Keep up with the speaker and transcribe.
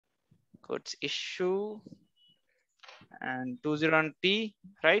goods issue and 201P,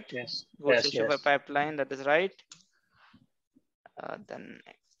 right? Yes. Goods Yes. issue for Yes. pipeline, that is right. Then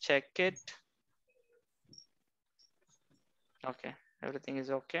check it. Okay, everything is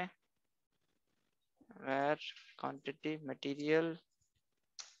okay. Where quantity, material.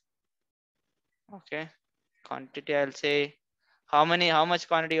 Okay, quantity, I'll say how much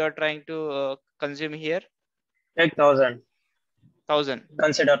quantity you are trying to consume here? Take 1,000. 1,000.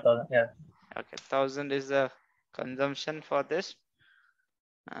 Consider 1,000. Yeah. Okay, 1,000 is the consumption for this.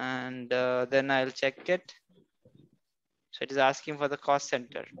 And then I'll check it. So it is asking for the cost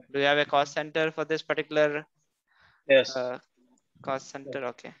center. Do you have a cost center for this particular Yes. cost center?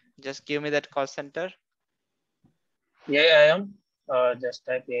 Okay, just give me that cost center. AIM. Just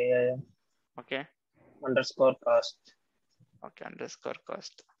type AIM. Okay. Underscore cost. Okay, underscore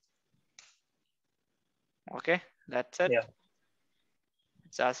cost. Okay, that's it. Yeah.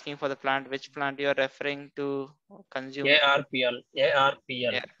 It's asking for the plant. Which plant you are referring to consume? ARPL.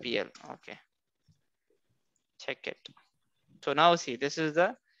 ARPL. ARPL. Okay. Check it. So now see, this is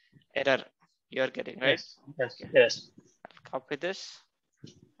the error you are getting, right? Yes. Yes. Okay. Yes. I'll copy this.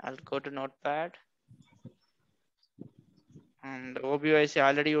 I'll go to Notepad. And OBOIC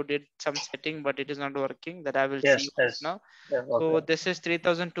already you did some setting, but it is not working. That I will Yes. see Yes. now. Yeah, So okay. this is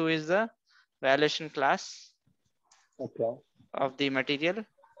 3002 is the valuation class Okay. of the material.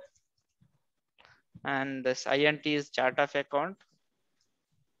 And this INT is chart of account.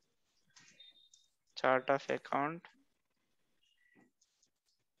 Chart of account.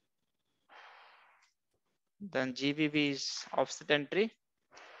 Then GBB is offset entry.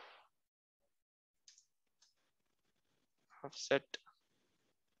 Offset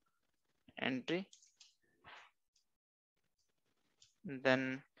entry.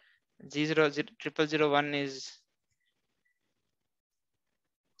 Then G000001 is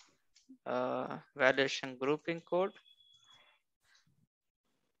valuation grouping code.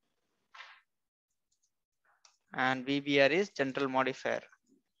 And VBR is general modifier.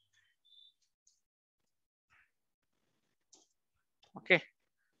 Okay,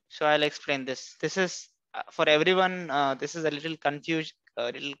 so I'll explain this. This is for everyone. This is a little confused,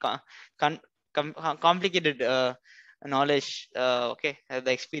 little complicated knowledge. Okay,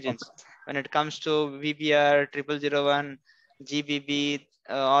 the experience when it comes to VBR 0001, GBB,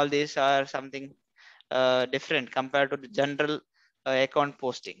 all these are something different compared to the general account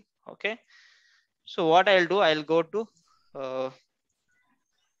posting. Okay, so what I'll do, I'll go to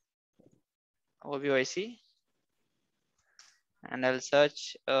OBOIC and I'll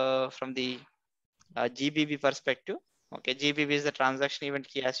search from the GBB perspective. Okay, GBB is the transaction event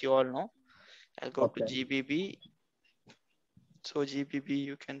key, as you all know. I'll go to GBB. So GBB,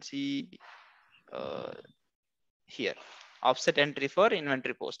 you can see here, offset entry for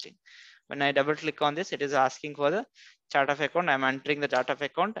inventory posting. When I double click on this, it is asking for the chart of account. I'm entering the chart of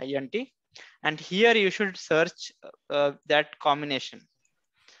account, INT. And here you should search that combination.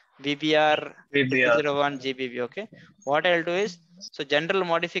 VBR 01 GBB. Okay, what I'll do is, so general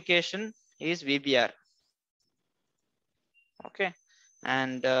modification is VBR. Okay,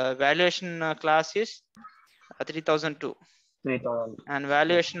 and valuation class is 3002. 3,000. And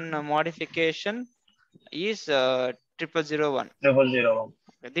valuation modification is 0001. 001.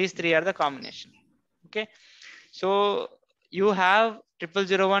 These three are the combination. Okay, so you have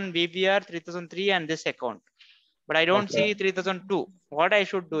 0001, VBR 3003, and this account, but I don't see 3002. What I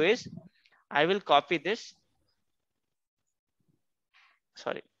should do is, I will copy this.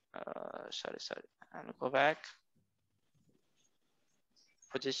 Sorry. I'll go back.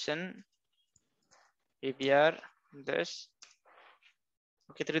 Position, VBR, this.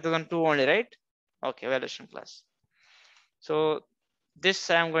 Okay, 3002 only, right? Okay, valuation class. So this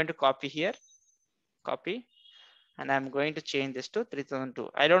I'm going to copy here. Copy. And I'm going to change this to 3002.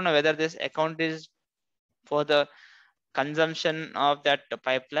 I don't know whether this account is for the consumption of that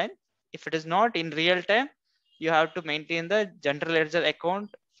pipeline. If it is not in real time, you have to maintain the general ledger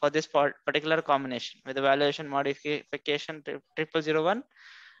account for this particular combination with the valuation modification 0001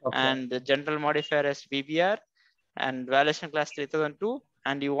 and the general modifier as VBR and valuation class 3002.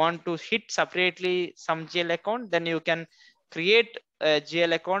 And you want to hit separately some GL account, then you can create a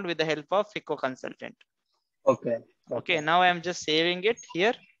GL account with the help of FICO consultant. Okay, now I'm just saving it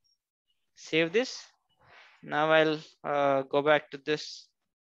here. Save this. Now I'll go back to this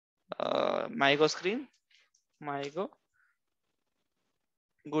MyGo screen. MyGo.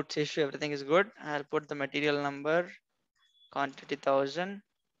 Goods issue, everything is good. I'll put the material number, quantity 1000,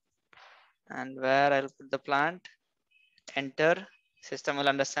 and where I'll put the plant. Enter. System will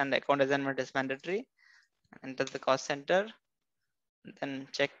understand the account assignment is mandatory. Enter the cost center. Then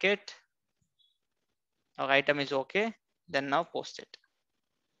check it. Our item is okay. Then now post it.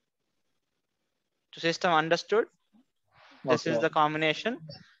 So system understood. This is Okay. the combination,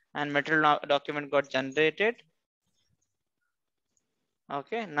 and material document got generated.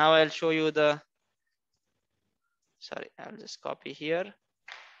 Okay, now I'll show you the, sorry, I'll just copy here,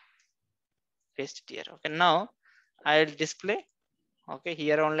 paste it here. Okay, now I'll display. Okay,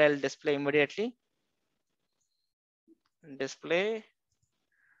 here only I'll display immediately. Display,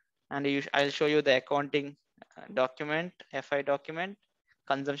 and I'll show you the accounting document, FI document.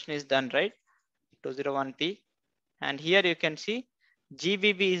 Consumption is done, right? 201P. And here you can see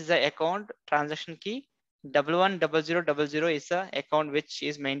GBB is the account transaction key. 110000 is the account which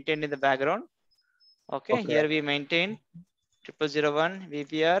is maintained in the background. Okay, here we maintain 0001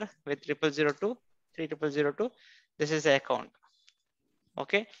 VBR with 0002 3002. This is the account.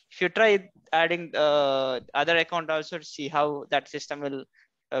 Okay, if you try adding other account also to see how that system will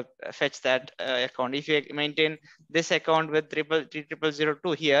fetch that account. If you maintain this account with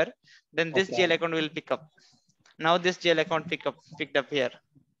 3002 here, then this GL account will pick up. Now this GL account picked up here.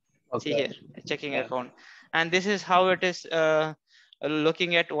 See here, checking account, and this is how it is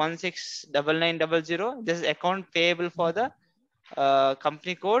looking at 169900. This is account payable for the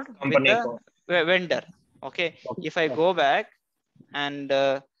company code with Company the code. vendor. Okay, if I go back and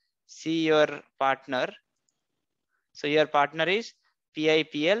see your partner, so your partner is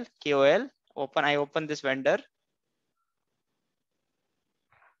PIPL KOL. I open this vendor.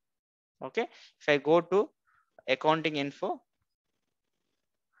 Okay, if I go to accounting info,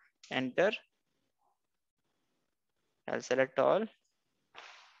 enter, I'll select all.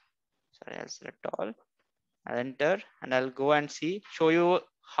 Sorry, I'll select all. I'll enter, and I'll go and see, show you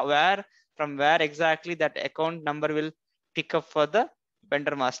from where exactly that account number will pick up for the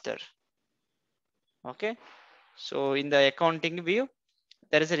vendor master. Okay, so in the accounting view,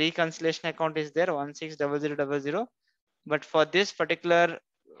 there is a reconciliation account is there 160000, but for this particular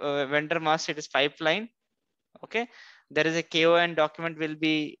vendor master, it is pipeline. Okay, there is a KON document will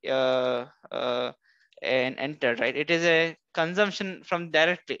be entered, right? It is a consumption from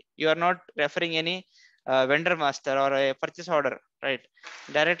directly. You are not referring any vendor master or a purchase order, right?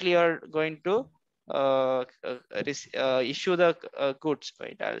 Directly you are going to issue the goods,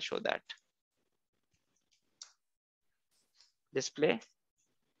 right? I'll show that. Display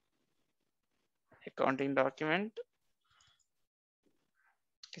accounting document.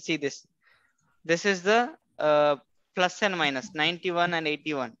 See this. This is the plus and minus 91 and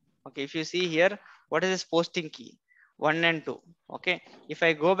 81. Okay, if you see here, what is this posting key? 1 and 2. Okay, if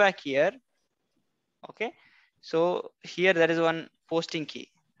I go back here, okay, so here there is one posting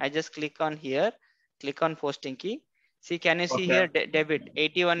key. I just click on here, click on posting key. See, can you see here debit?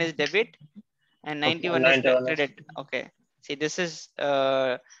 81 is debit and 91 is credit. Okay, see, this is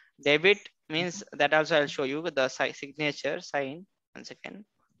debit, means that also I'll show you with the signature sign. 1 second.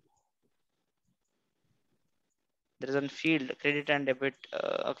 There is one field credit and debit.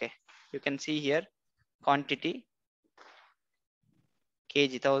 Okay, you can see here quantity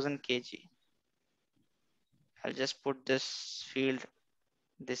kg, 1000 kg. I'll just put this field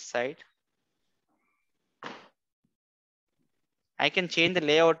this side. I can change the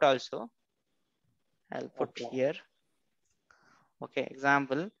layout also. I'll put here. Okay,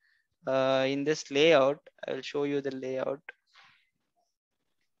 example, in this layout, I'll show you the layout.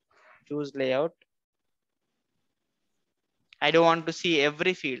 Choose layout. I don't want to see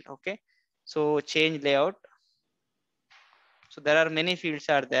every field. Okay, so change layout. So there are many fields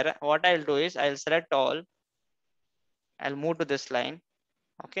are there. What I'll do is I'll select all. I'll move to this line.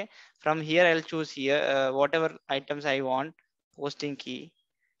 Okay, from here I'll choose here whatever items I want. Posting key,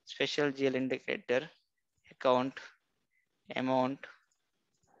 special GL indicator, account, amount,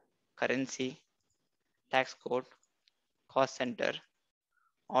 currency, tax code, cost center,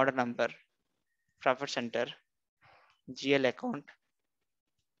 order number, profit center, GL account,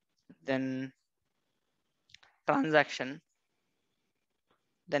 then transaction,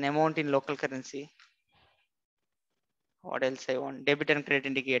 then amount in local currency. What else I want? Debit and credit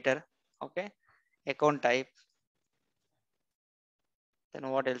indicator. Okay, account type. Then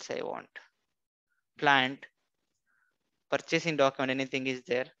what else I want? Plant, purchasing document, anything is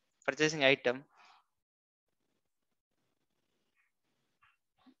there. Purchasing item.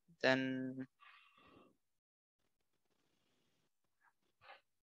 Then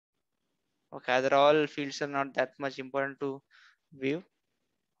okay, other all fields are not that much important to view.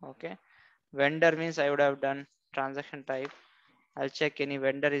 Okay, vendor means I would have done transaction type. I'll check any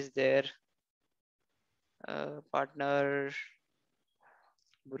vendor is there. Partner,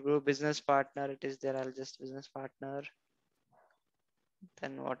 group business partner, it is there. I'll just business partner.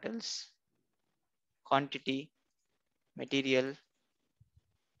 Then what else? quantity, material,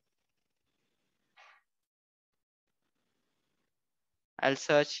 I'll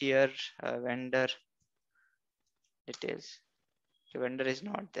search here vendor details. The vendor is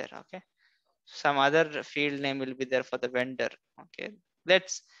not there. Okay, some other field name will be there for the vendor. Okay,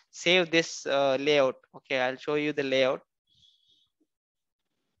 let's save this layout. Okay, I'll show you the layout.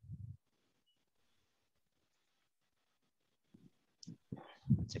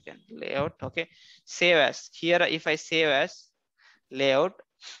 Second layout. Okay, save as. Here if I save as layout,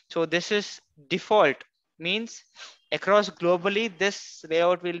 so this is default, means across globally this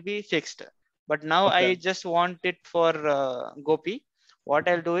layout will be fixed, but now I just want it for Gopi. What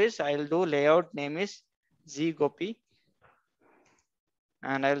I'll do is I'll do layout name is Z Gopi,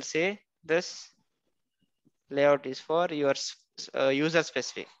 and I'll say this layout is for your user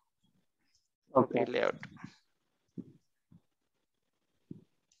specific. Gopi layout.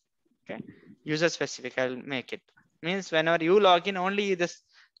 Okay, user specific I'll make it, means whenever you log in only this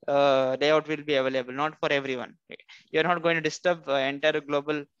layout will be available, not for everyone. You're not going to disturb entire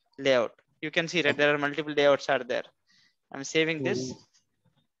global layout. You can see that there are multiple layouts are there. I'm saving this.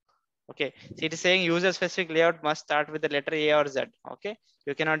 Okay, so it is saying user specific layout must start with the letter A or Z. Okay,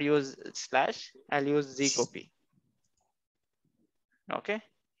 you cannot use slash. I'll use Z copy. Okay,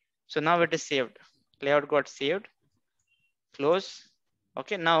 so now it is saved. Layout got saved. Close.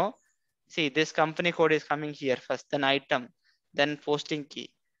 Okay, now see this company code is coming here first, then item, then posting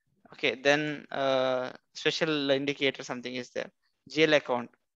key. Okay, then special indicator something is there. GL account,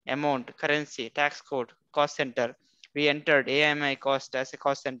 amount, currency, tax code, cost center. We entered AMI cost as a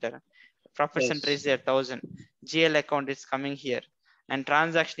cost center. Profit center is there 1000. GL account is coming here, and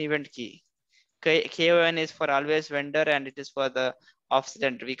transaction event key. KON is for always vendor, and it is for the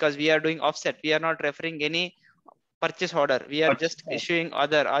offset, because we are doing offset. We are not referring any purchase order. We are just issuing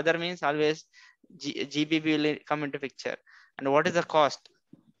other. Other means always GBB will come into picture. And what is the cost?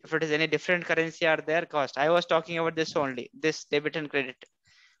 If it is any different currency are there, cost. I was talking about this only, this debit and credit.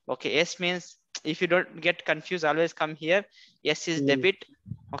 Okay, S means if you don't get confused, always come here. S is debit.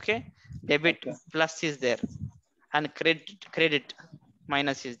 Okay, debit plus is there, and credit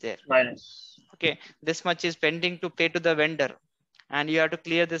minus is there. Okay, this much is pending to pay to the vendor, and you have to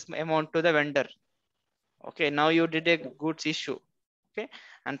clear this amount to the vendor. Okay, now you did a goods issue. Okay,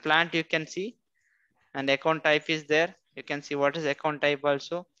 and plant you can see, and account type is there. You can see what is account type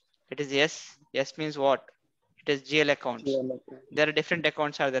also. It is S. S means what? It is GL accounts. There are different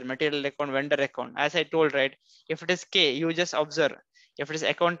accounts are there. Material account, vendor account. As I told, right? If it is K, you just observe. If it is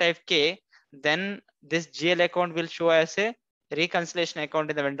account type K, then this GL account will show as a reconciliation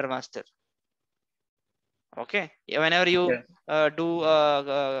account in the vendor master. Okay, whenever you do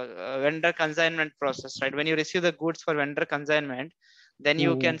vendor consignment process, right? When you receive the goods for vendor consignment, then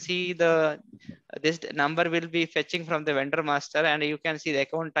you can see the this number will be fetching from the vendor master, and you can see the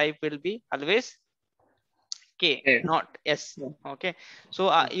account type will be always K, not S. Okay,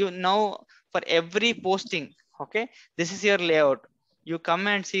 so you now for every posting, okay, this is your layout. You come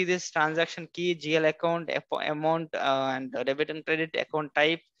and see this transaction key, GL account, amount, and debit and credit account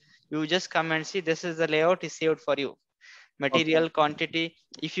type. You just come and see this is the layout is saved for you. Material quantity.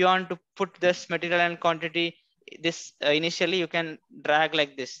 If you want to put this material and quantity, this initially you can drag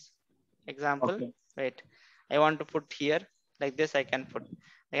like this. Example, right? I want to put here like this. I can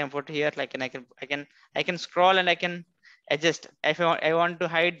put here like, and I can scroll and I can adjust. If I want to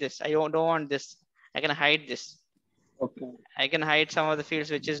hide this, I don't want this. I can hide this. I can hide some of the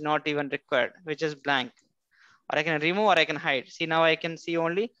fields which is not even required, which is blank, or I can remove or I can hide. See, now I can see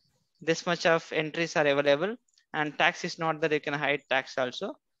only this much of entries are available, and tax is not that you can hide tax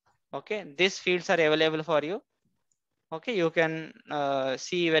also. Okay, these fields are available for you. Okay, you can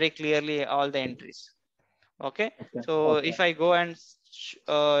see very clearly all the entries. Okay, so if I go and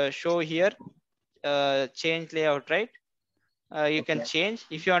show here, change layout, right? You can change.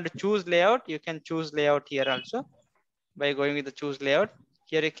 If you want to choose layout, you can choose layout here also by going with the choose layout.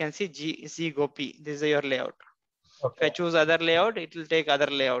 Here you can see Z Gopi. This is your layout. If I choose other layout, it will take other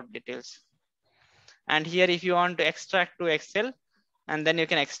layout details. And here, if you want to extract to Excel, and then you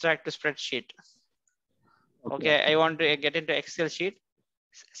can extract to spreadsheet. Okay, I want to get into Excel sheet.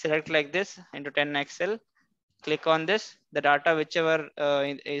 Select like this into 10 Excel. Click on this. The data whichever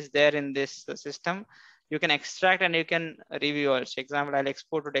is there in this system, you can extract and you can review also. Example, I'll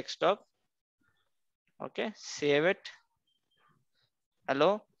export to desktop. Okay, save it.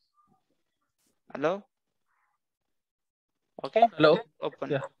 Hello. Okay. Hello.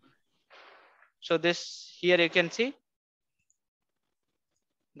 Open. Yeah. So this here you can see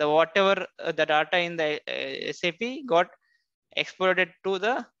the whatever the data in the SAP got exported to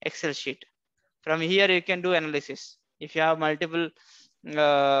the Excel sheet. From here you can do analysis. If you have multiple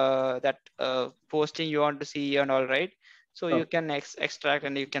posting you want to see and all, right? So you can extract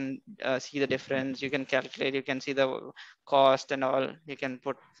and you can see the difference. You can calculate. You can see the cost and all. You can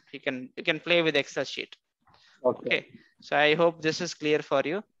put. You can play with Excel sheet. Okay. So I hope this is clear for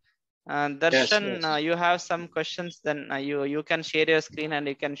you. Darshan, you have some questions. Then you can share your screen and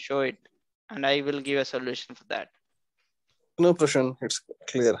you can show it, and I will give a solution for that. No, Prashant, it's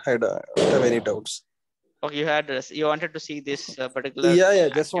clear. I don't have any doubts. Okay, you wanted to see this particular. Yeah,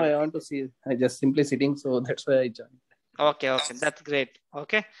 that's why I want to see. I just simply sitting, so that's why I joined. Okay, that's great.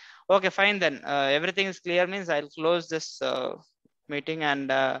 Okay, fine then. Everything is clear means I'll close this meeting,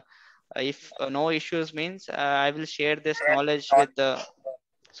 and if no issues means I will share this knowledge with the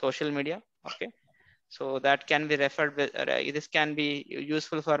social media. Okay, so that can be referred with. This can be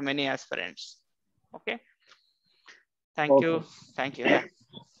useful for many aspirants. Okay. Thank you. Yeah.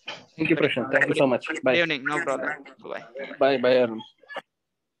 Thank you, Prashant. Thank you so much. Bye. Good evening. No problem. Bye. Bye, Arun.